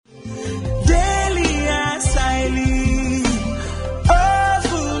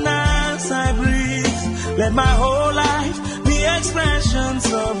Let my whole life be expressions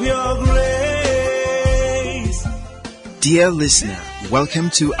of your grace. Dear listener, welcome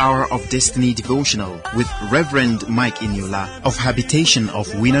to Hour of Destiny Devotional with Reverend Mike Eniola of Habitation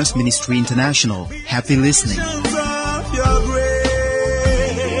of Winners Ministry International. Happy listening. Of your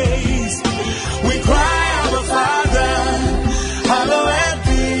grace. We cry, Abba Father, hallowed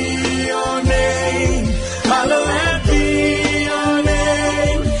be your name. Hallowed be your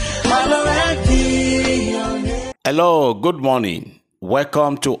name. Hallowed be your name. Hello, good morning.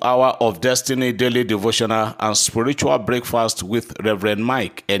 Welcome to Hour of Destiny Daily Devotional and Spiritual Breakfast with Reverend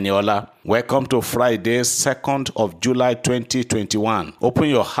Mike Eniola. Welcome to Friday, 2nd of July 2021. Open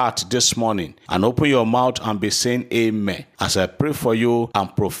your heart this morning and open your mouth and be saying amen as I pray for you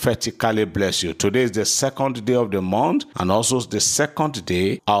and prophetically bless you. Today is the second day of the month and also the second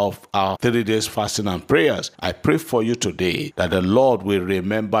day of our 3 days fasting and prayers. I pray for you today that the Lord will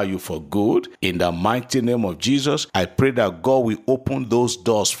remember you for good. In the mighty name of Jesus, I pray that God will open those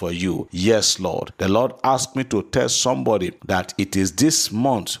doors for you. Yes, Lord. The Lord asked me to tell somebody that it is this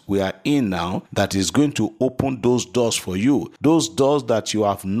month we are in now that is going to open those doors for you. Those doors that you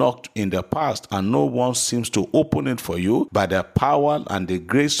have knocked in the past and no one seems to open it for you. By the power and the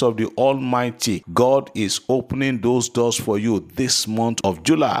grace of the Almighty, God is opening those doors for you this month of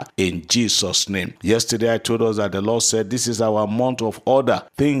July in Jesus' name. Yesterday I told us that the Lord said this is our month of order.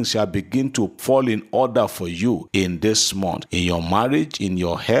 Things shall begin to fall in order for you in this month. In your marriage, in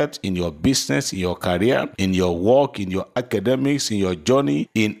your health, in your business, in your career, in your work, in your academics, in your journey,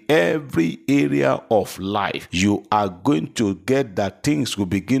 in every area of life, you are going to get that things will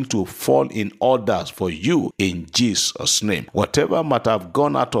begin to fall in orders for you in Jesus' name. Whatever might have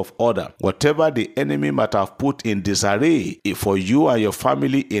gone out of order, whatever the enemy might have put in disarray for you and your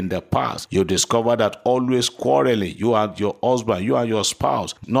family in the past, you discover that always quarreling, you and your husband, you and your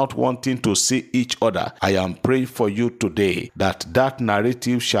spouse, not wanting to see each other. I am praying for you today that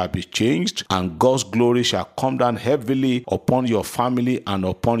narrative shall be changed and God's glory shall come down heavily upon your family and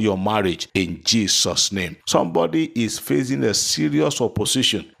upon your marriage in Jesus' name. Somebody is facing a serious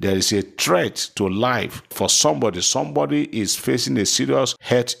opposition. There is a threat to life for somebody. Somebody is facing a serious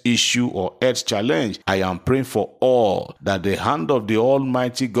health issue or health challenge. I am praying for all that the hand of the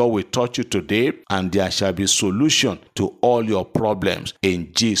Almighty God will touch you today and there shall be solution to all your problems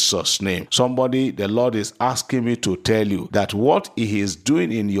in Jesus' name. Somebody, the Lord is asking me to tell you that what He is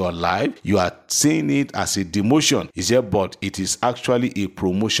doing in your life, you are seeing it as a demotion. He said, but it is actually a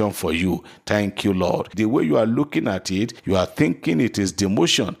promotion for you. Thank you, Lord. The way you are looking at it, you are thinking it is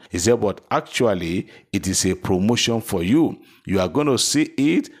demotion. He said, but actually it is a promotion for you. You are going to see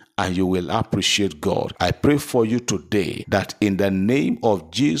it and you will appreciate God. I pray for you today that in the name of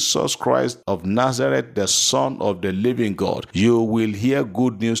Jesus Christ of Nazareth, the Son of the living God, you will hear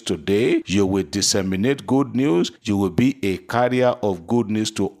good news today. You will disseminate good news. You will be a carrier of good news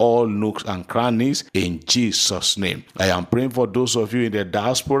to all nooks and crannies in Jesus' name. I am praying for those of you in the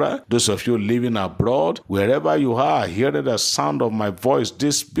diaspora, those of you living abroad, wherever you are, hearing the sound of my voice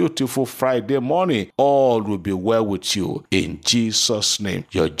this beautiful Friday morning, all will be well with you in Jesus' name.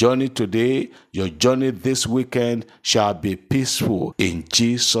 Your journey today, your journey this weekend shall be peaceful in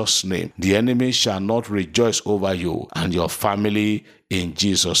Jesus' name. The enemy shall not rejoice over you and your family in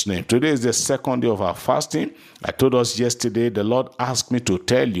Jesus' name. Today is the second day of our fasting. I told us yesterday, the Lord asked me to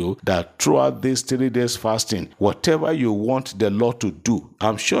tell you that throughout these 3 days fasting, whatever you want the Lord to do,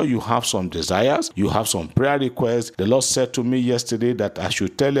 I'm sure you have some desires, you have some prayer requests. The Lord said to me yesterday that I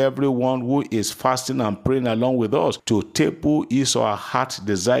should tell everyone who is fasting and praying along with us to table his or her heart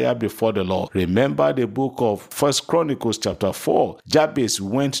desire before the Lord. Remember the book of 1 Chronicles chapter 4. Jabez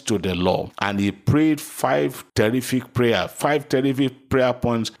went to the Lord and he prayed five terrific prayer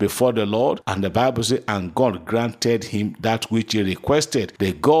points before the Lord, and the Bible says, and God granted him that which he requested.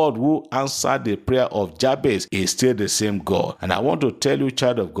 The God who answered the prayer of Jabez is still the same God. And I want to tell you,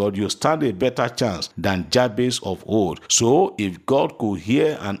 child of God, you stand a better chance than Jabez of old. So if God could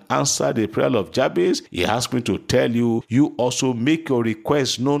hear and answer the prayer of Jabez, He asked me to tell you, you also make your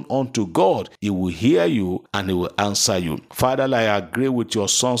request known unto God. He will hear you and He will answer you. Father, I agree with your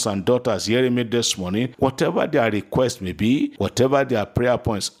sons and daughters hearing me this morning. Whatever their request may be, whatever their prayer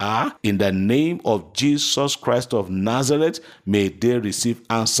points are, in the name of Jesus Christ of Nazareth, may they receive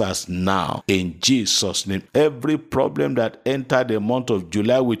answers now in Jesus' name. Every problem that entered the month of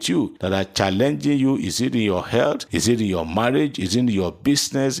July with you that are challenging you, is it in your health, is it in your marriage, is it in your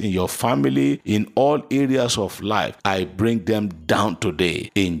business, in your family, in all areas of life, I bring them down today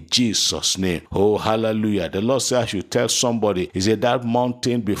in Jesus' name. Oh, hallelujah. The Lord said I should tell somebody, He said that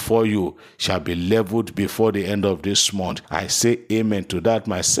mountain before you shall be leveled before the end of this month. I say amen to that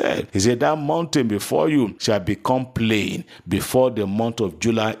myself. He said, that mountain before you shall become plain before the month of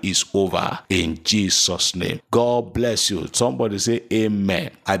July is over. In Jesus' name. God bless you. Somebody say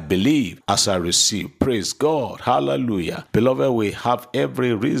amen. I believe as I receive. Praise God. Hallelujah. Beloved, we have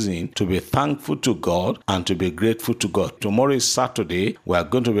every reason to be thankful to God and to be grateful to God. Tomorrow is Saturday. We are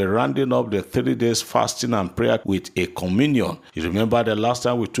going to be rounding up the 3 days fasting and prayer with a communion. You remember the last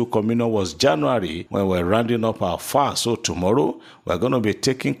time we took communion was January when we're rounding up our fast. So tomorrow we're going to be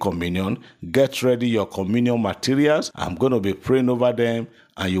taking communion. Get ready your communion materials. I'm going to be praying over them,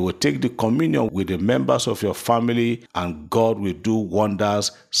 and you will take the communion with the members of your family, and God will do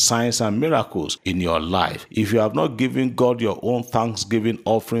wonders, signs, and miracles in your life. If you have not given God your own Thanksgiving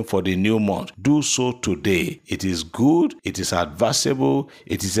offering for the new month, do so today. It is good, it is advisable,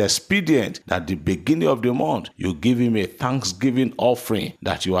 it is expedient that the beginning of the month you give Him a Thanksgiving offering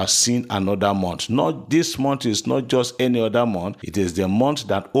that you are seeing another month. Not this month is not just any other month. It is the month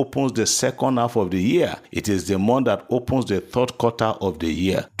that opens the second half of the year. It is the month that opens the third quarter of the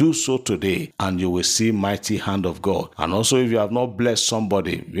year. Do so today and you will see mighty hand of God. And also, if you have not blessed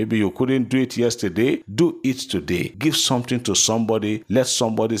somebody, maybe you couldn't do it yesterday, do it today. Give something to somebody. Let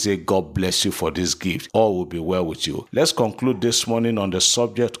somebody say, God bless you for this gift. All will be well with you. Let's conclude this morning on the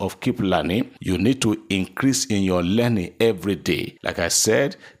subject of keep learning. You need to increase in your learning every day. Like I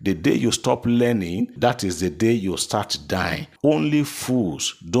said, the day you stop learning, that is the day you start dying. Only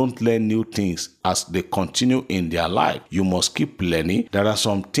fools don't learn new things as they continue in their life. You must keep learning. There are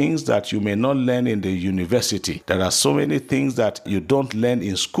some things that you may not learn in the university. There are so many things that you don't learn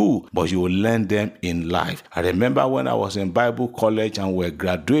in school, but you will learn them in life. I remember when I was in Bible college and we were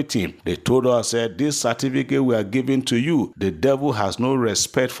graduating, they told us, said, this certificate we are giving to you, the devil has no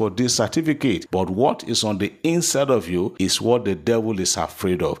respect for this certificate, but what is on the inside of you is what the devil is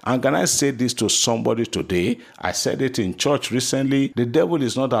afraid of. And can I say this to somebody today? I said it in church recently. The devil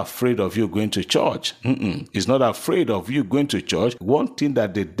is not afraid of you going to church. He's not afraid of you going to church. One thing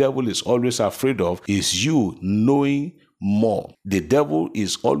that the devil is always afraid of is you knowing more. The devil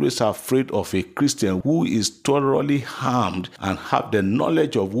is always afraid of a Christian who is thoroughly harmed and have the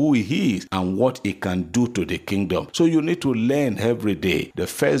knowledge of who he is and what he can do to the kingdom. So you need to learn every day. The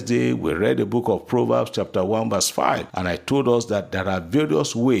first day we read the book of Proverbs chapter 1 verse 5, and I told us that there are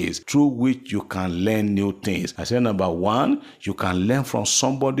various ways through which you can learn new things. I said number one, you can learn from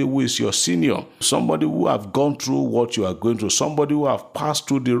somebody who is your senior, somebody who have gone through what you are going through, somebody who have passed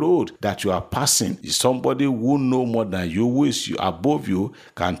through the road that you are passing, somebody who know more than you, who is above you,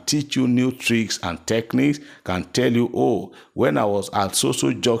 can teach you new tricks and techniques, can tell you, oh, when I was at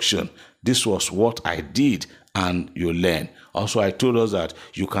social junction, this was what I did, and you learn. Also, I told us that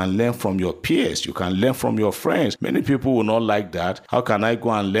you can learn from your peers. You can learn from your friends. Many people will not like that. How can I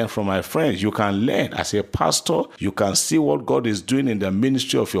go and learn from my friends? You can learn. As a pastor, you can see what God is doing in the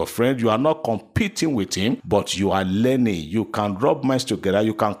ministry of your friend. You are not competing with him, but you are learning. You can rub minds together.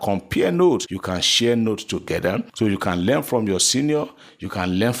 You can compare notes. You can share notes together. So you can learn from your senior. You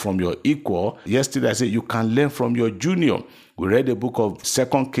can learn from your equal. Yesterday, I said you can learn from your junior. We read the book of 2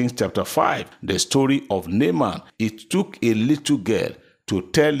 Kings chapter 5, the story of Naaman. It took a little girl to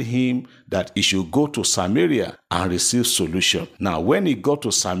tell him that he should go to Samaria and receive solution. Now, when he got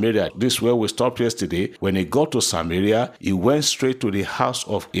to Samaria, this is where we stopped yesterday. When he got to Samaria, he went straight to the house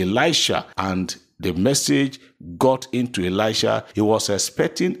of Elisha, and the message got into Elisha. He was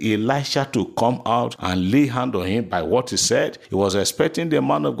expecting Elisha to come out and lay hand on him by what he said. He was expecting the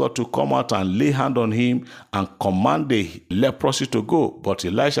man of God to come out and lay hand on him and command the leprosy to go. But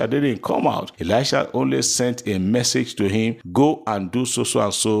Elisha didn't come out. Elisha only sent a message to him, go and do so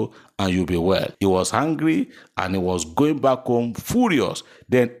and so, and you'll be well. He was angry and he was going back home furious.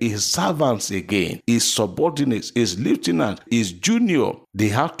 Then his servants again, his subordinates, his lieutenant, his junior, they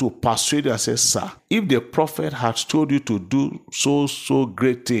had to persuade and say, sir, if the prophet had told you to do so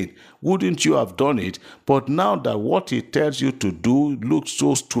great thing, wouldn't you have done it? But now that what he tells you to do looks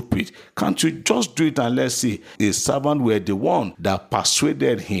so stupid, can't you just do it and let's see? His servant were the one that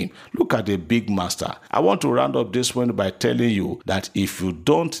persuaded him. Look at the big master. I want to round up this one by telling you that if you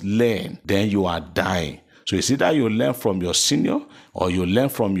don't learn, then you are dying. So it's either you learn from your senior, or you learn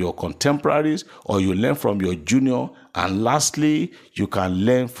from your contemporaries, or you learn from your junior. And lastly, you can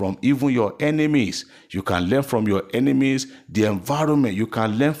learn from even your enemies. You can learn from your enemies, the environment. You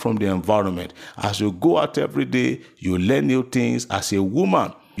can learn from the environment. As you go out every day, you learn new things. As a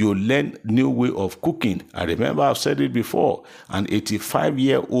woman, you learn new way of cooking. I remember I've said it before, an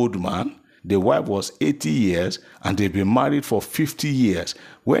 85-year-old man, the wife was 80 years and they've been married for 50 years.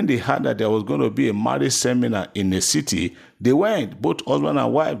 When they heard that there was going to be a marriage seminar in the city, they went. Both husband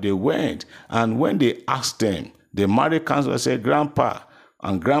and wife, they went. And when they asked them, The marriage counselor said, Grandpa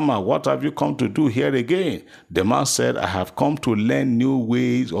and Grandma, what have you come to do here again? The man said, I have come to learn new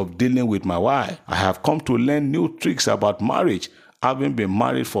ways of dealing with my wife. I have come to learn new tricks about marriage, having been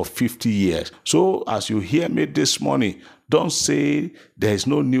married for 50 years. So as you hear me this morning, don't say there is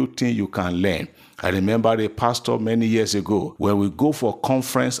no new thing you can learn. I remember a pastor many years ago when we go for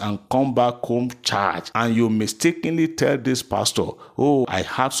conference and come back home charged, and you mistakenly tell this pastor, oh, I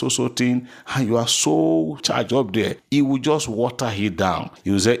had so thing, and you are so charged up there. He will just water it down. He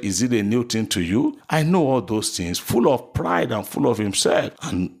will say, is it a new thing to you? I know all those things, full of pride and full of himself.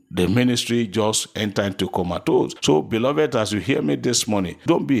 And the ministry just enter into comatose. So, beloved, as you hear me this morning,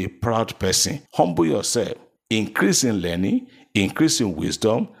 don't be a proud person. Humble yourself. Increase in learning, increase in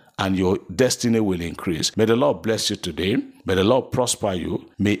wisdom, and your destiny will increase. May the Lord bless you today. May the Lord prosper you.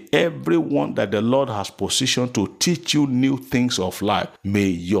 May everyone that the Lord has positioned to teach you new things of life, may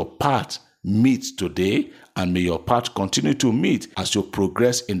your path meet today, and may your path continue to meet as you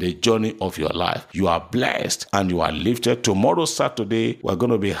progress in the journey of your life. You are blessed and you are lifted. Tomorrow, Saturday, we're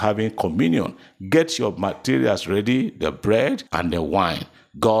going to be having communion. Get your materials ready, the bread and the wine.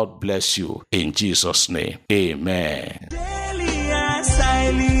 God bless you in Jesus' name. Amen. Daily as I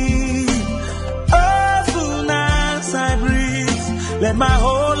live, fullness I breathe. Let my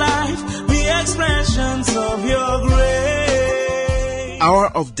whole life be expressions of your grace.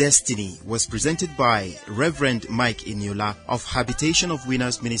 Hour of Destiny was presented by Reverend Mike Inyola of Habitation of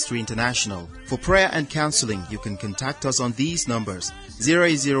Winners Ministry International. For prayer and counseling, you can contact us on these numbers: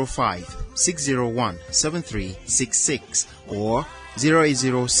 0805-601-7366 or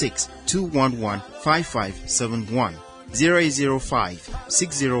 0806-211-5571,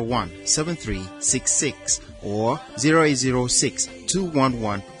 0805-601-7366 or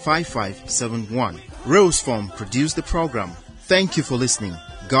 0806-211-5571. Rose Form produced the program. Thank you for listening.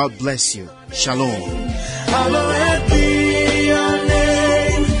 God bless you. Shalom.